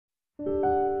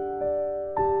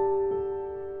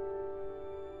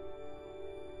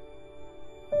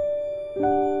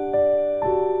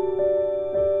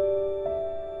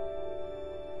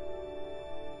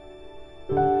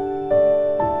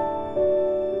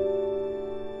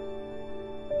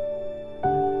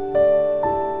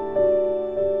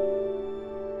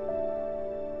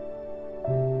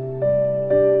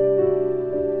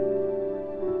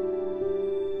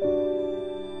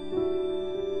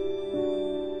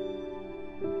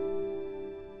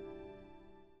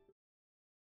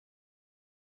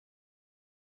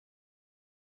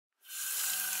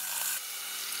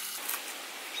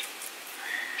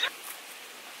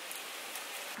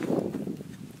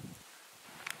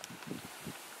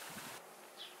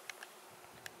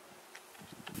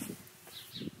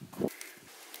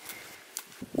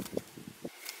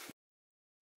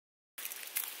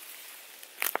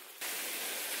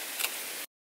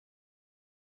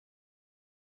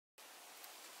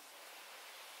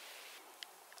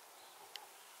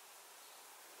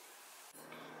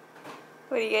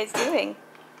What are you guys doing?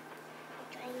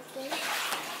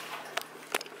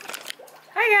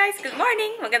 Hi guys, good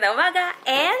morning, magandang umaga,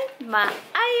 and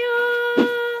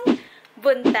maayong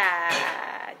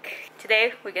buntag.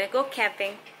 Today we're gonna go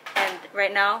camping, and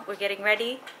right now we're getting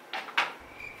ready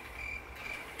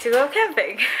to go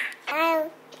camping. I'm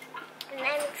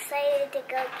excited to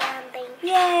go camping.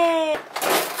 Yay!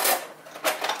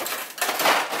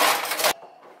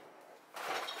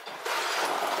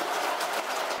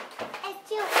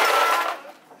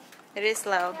 It is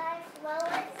loud.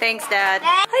 Thanks, Dad.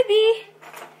 Hi, B.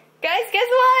 Guys, guess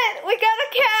what? We got a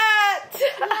cat.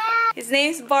 Yeah. His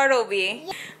name's Bartleby.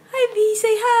 Yeah. Hi, B.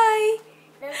 Say hi.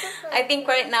 I think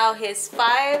right now he's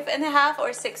 5.5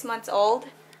 or 6 months old.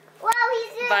 Wow,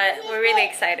 but we're really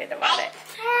excited about it.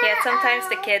 Yeah, sometimes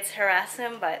the kids harass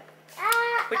him, but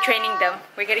we're training them.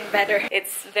 We're getting better.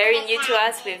 It's very new to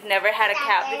us. We've never had a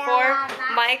cat before.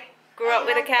 Mike grew up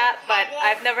with a cat, but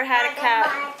I've never had a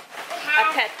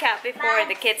pet cat before.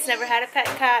 The kids never had a pet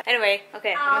cat. Anyway,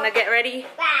 okay, I'm gonna get ready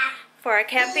for our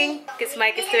camping because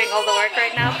Mike is doing all the work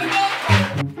right now.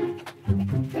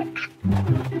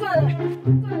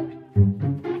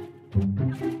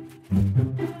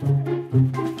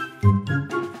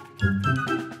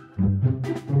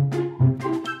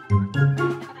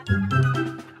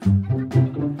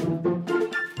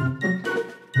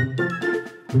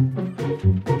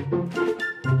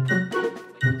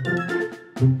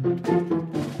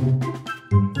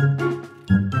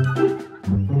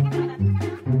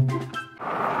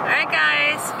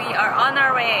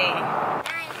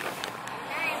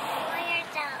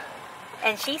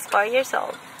 And she's 4 years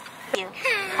old.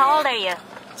 How old are you?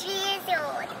 3 years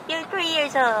old. You're 3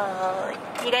 years old.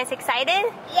 You guys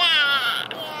excited? Yeah.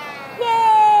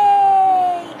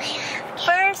 Yay!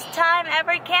 First time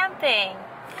ever camping.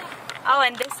 Oh,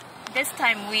 and this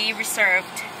time we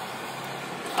reserved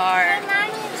our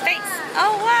space.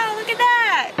 Oh wow, look at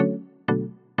that!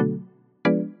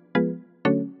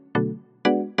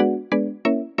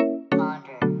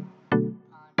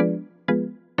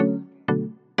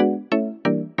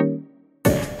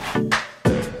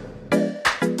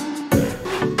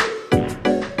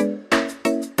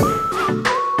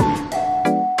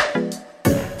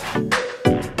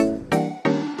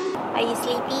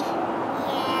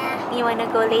 You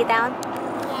wanna go lay down?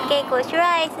 Yeah. Okay, close your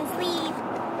eyes and sleep.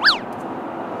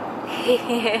 Hey,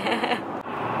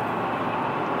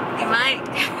 Mike.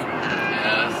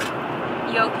 Yes.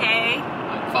 You okay?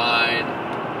 I'm fine.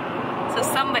 So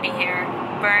somebody here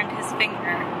burned his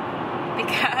finger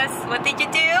because what did you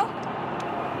do?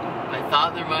 I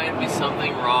thought there might be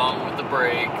something wrong with the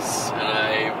brakes, and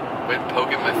I went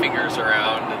poking my fingers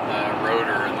around in the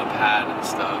rotor and the pad and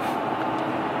stuff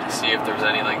to see if there was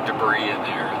any like debris in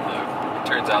there. And it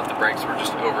turns out the brakes were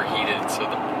just overheated, so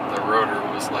the rotor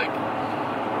was like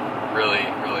really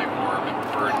warm and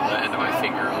burned the end of my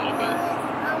finger a little bit.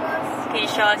 Can you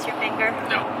show us your finger?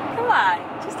 No. Come on,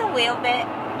 just a little bit.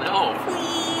 No.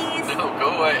 Please. No,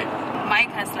 go away.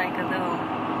 Mike has like a little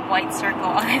white circle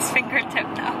on his fingertip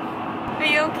now. Are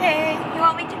you okay? You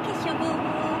want me to kiss you, boo boo?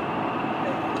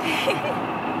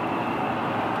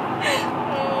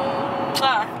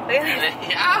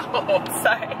 Ow!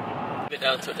 Sorry. Put it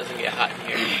down so it doesn't get hot in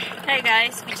here. Hey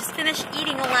guys, we just finished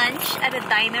eating a lunch at a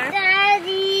diner.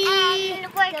 Daddy! And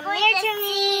we're going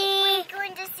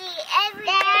to see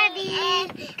everything.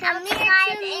 And come here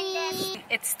to me.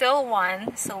 It's still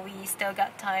 1, so we still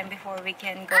got time before we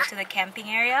can go to the camping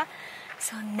area.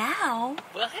 So now,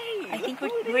 Well, hey, I think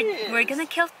we're gonna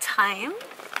kill time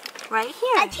right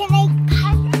here.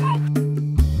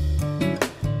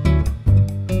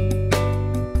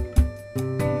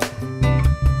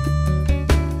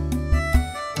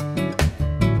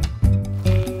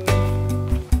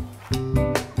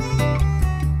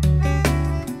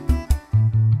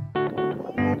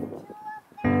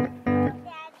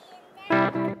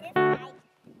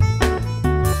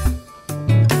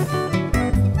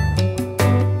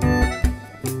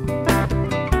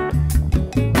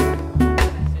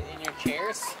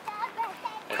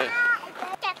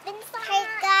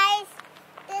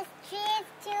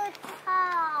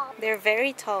 They're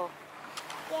very tall.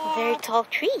 Yeah. Very tall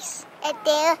trees. And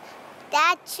that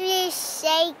tree is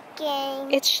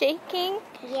shaking. It's shaking?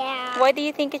 Yeah. Why do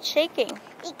you think it's shaking?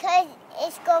 Because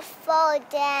it's gonna fall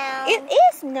down. It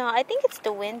is not. I think it's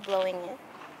the wind blowing it.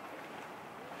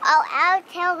 Oh, I'll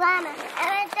tell Mama.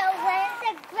 And so where's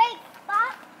the great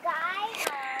spot, guys?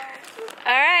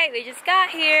 Alright, we just got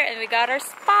here and we got our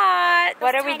spot.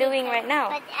 What are we doing right now?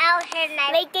 But out here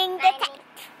making the tent.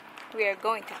 We are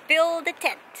going to build a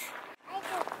tent.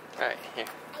 Alright, here.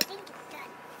 I think it's done.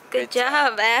 Good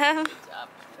job, Em.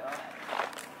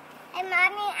 And Mommy,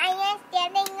 I am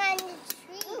standing on the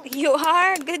tree. You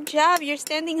are? Good job. You're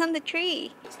standing on the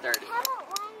tree. Get started. How about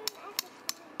one at a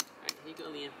Alright, here you go,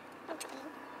 Liam.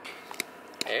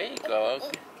 There you go.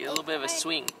 Get a little bit of a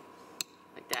swing.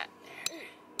 Like that.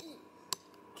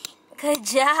 Good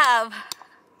job.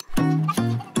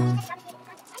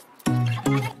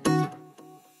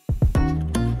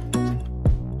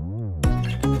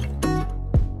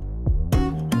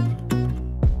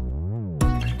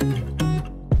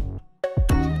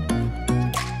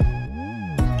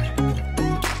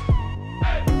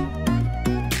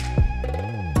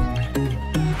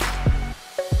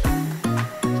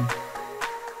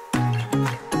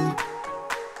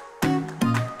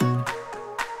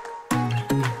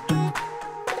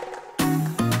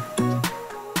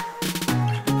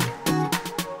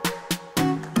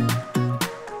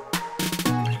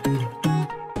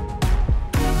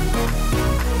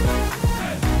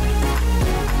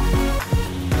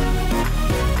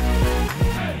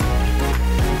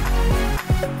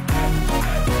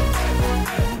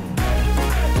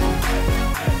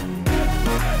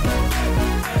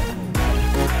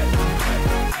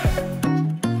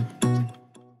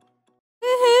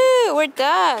 We're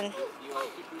done.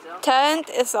 Tent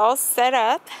is all set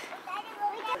up.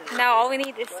 Now all we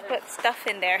need is to put stuff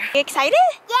in there. You excited?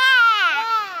 Yeah!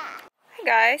 Hi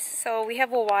guys, so we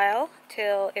have a while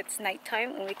till it's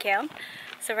nighttime when we camp.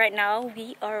 So right now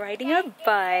we are riding our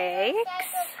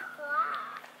bikes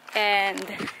and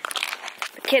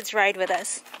the kids ride with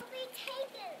us.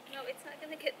 No, it's not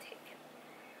gonna get taken.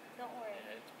 Don't worry.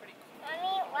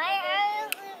 Mommy, why are you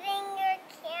moving your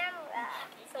camera?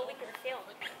 So we can film.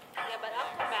 Yeah, but I'll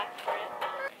come back for it.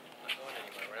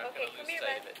 Okay, come here,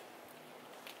 bud.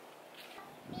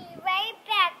 Be right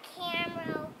back, camera,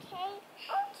 okay?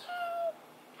 Okay.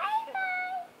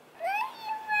 Bye-bye. Love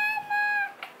you, Mama.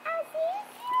 I'll see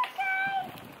you guys.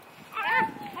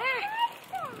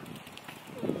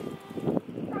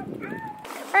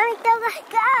 Mommy, don't let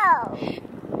go.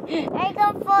 I'm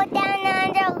going to fall down on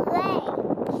the leg.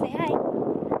 Say hi.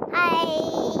 Hi.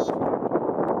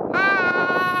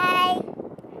 Hi.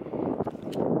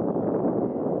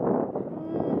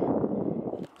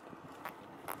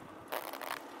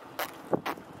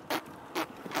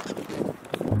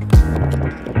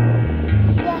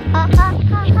 Ha ha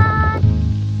ha ha.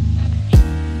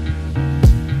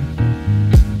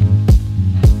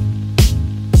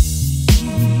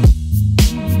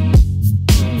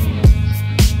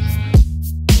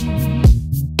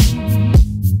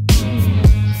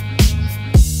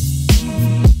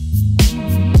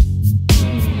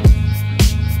 Buzz,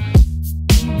 buzz,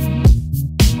 buzz, buzz,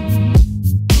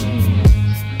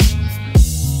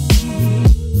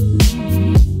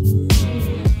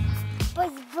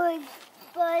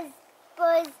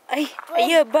 Are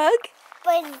you a bug?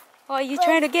 buzz. Oh, are you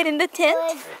trying to get in the tent?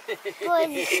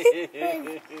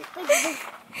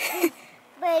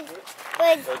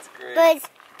 That's great.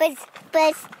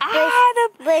 Ah, the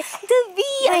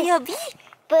bee. Are you a bee?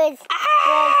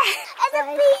 Ah! And the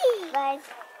bee.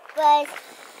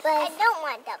 I don't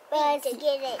want the bee to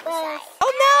get inside.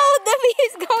 Oh no, the bee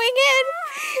is going in.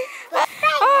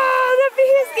 Oh, the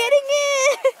bee is getting in.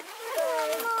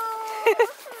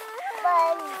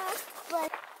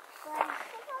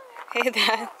 Hey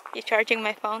Dad, you charging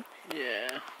my phone?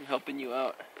 Yeah, I'm helping you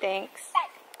out. Thanks.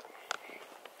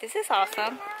 This is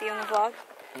awesome. Do you want to vlog?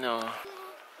 No.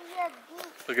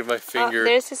 Look at my Oh, finger.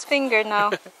 there's his finger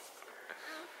now. Is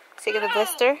he gonna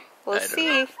blister? We'll I don't see.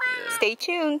 know. Yeah. Stay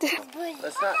tuned.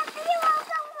 Let's not.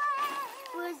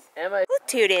 Am I? Who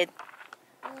tooted?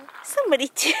 Somebody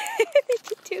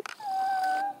tooted.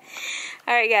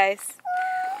 Alright guys,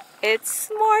 it's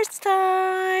s'mores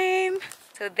time.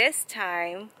 So this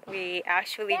time, we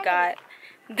actually got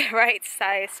the right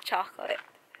size chocolate.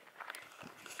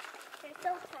 They're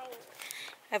so tiny.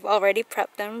 I've already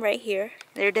prepped them right here.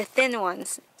 They're the thin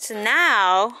ones. So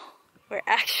now, we're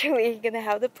actually gonna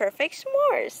have the perfect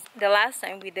s'mores. The last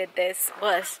time we did this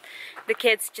was the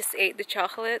kids just ate the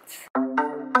chocolates.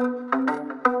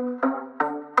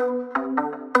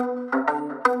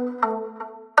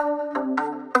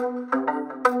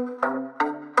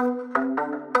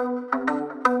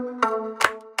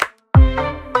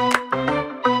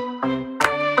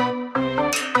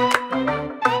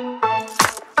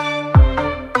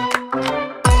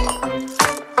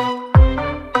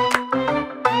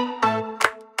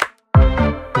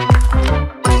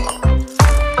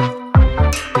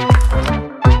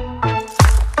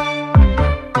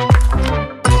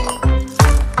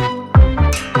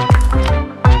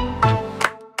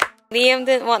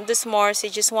 want the s'mores. He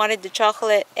just wanted the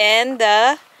chocolate and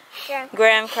the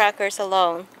graham crackers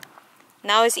alone.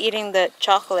 Now he's eating the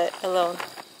chocolate alone.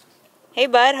 Hey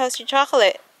bud, how's your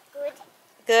chocolate? Good.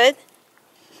 Good?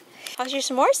 How's your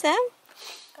s'mores, Sam?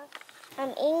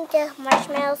 I'm eating the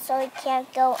marshmallows so it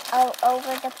can't go all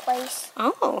over the place.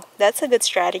 Oh, that's a good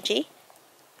strategy.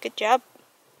 Good job.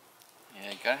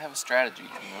 Yeah, you gotta have a strategy, you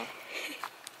know,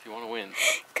 if you want to win.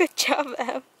 Good job,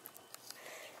 Em.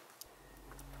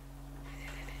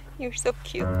 You're so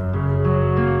cute.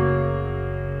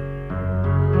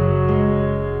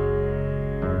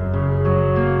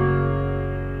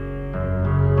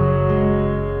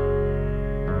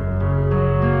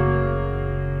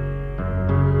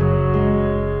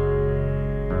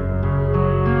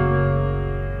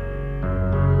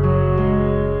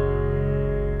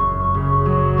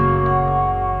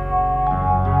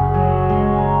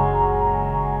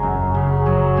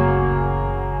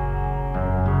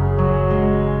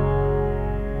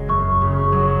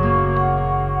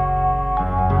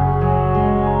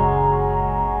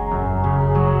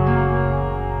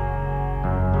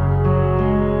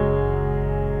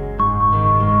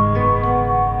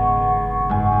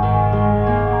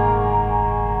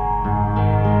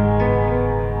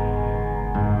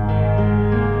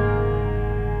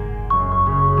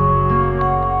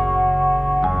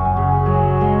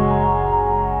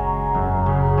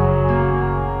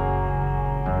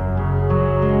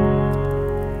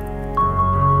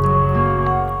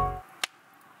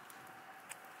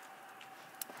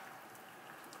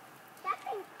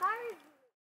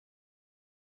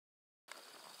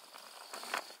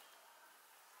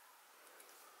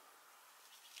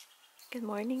 Good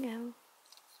morning, Em.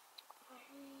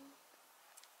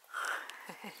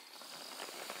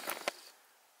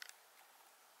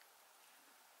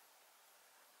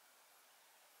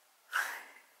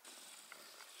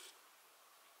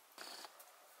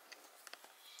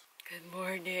 Good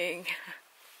morning.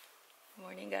 Good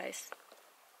morning, guys.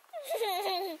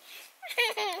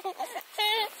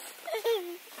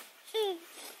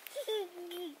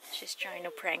 She's trying to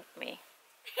prank me.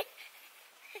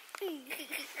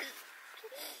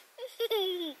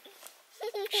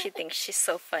 She thinks she's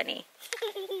so funny.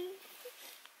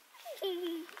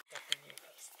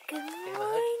 Good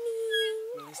morning.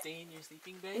 You want to stay in your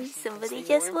sleeping bag? Somebody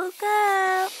just woke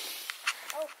up.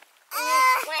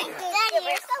 Daddy,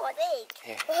 you're so big.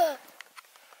 Here.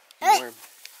 Warm.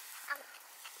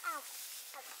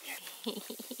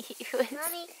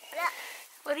 Mommy,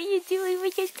 What are you doing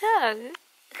with your tongue?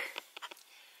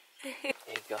 There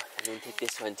you go. And then take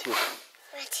this one too.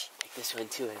 what? Take this one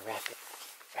too and wrap it.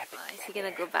 Wrap it. Is he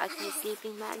gonna go back to his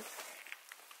sleeping bag?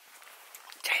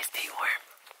 Try to stay warm.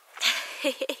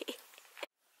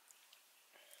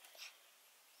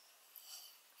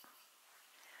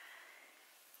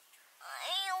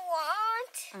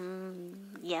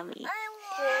 Yummy. I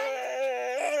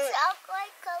want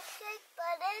chocolate cupcake,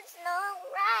 but it's not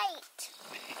right.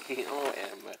 Oh,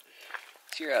 Emma.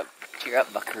 Cheer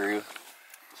up, buckaroo.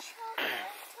 Chocolate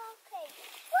cupcake.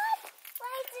 What?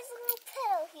 Why is this little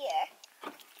pill here?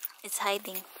 It's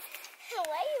hiding.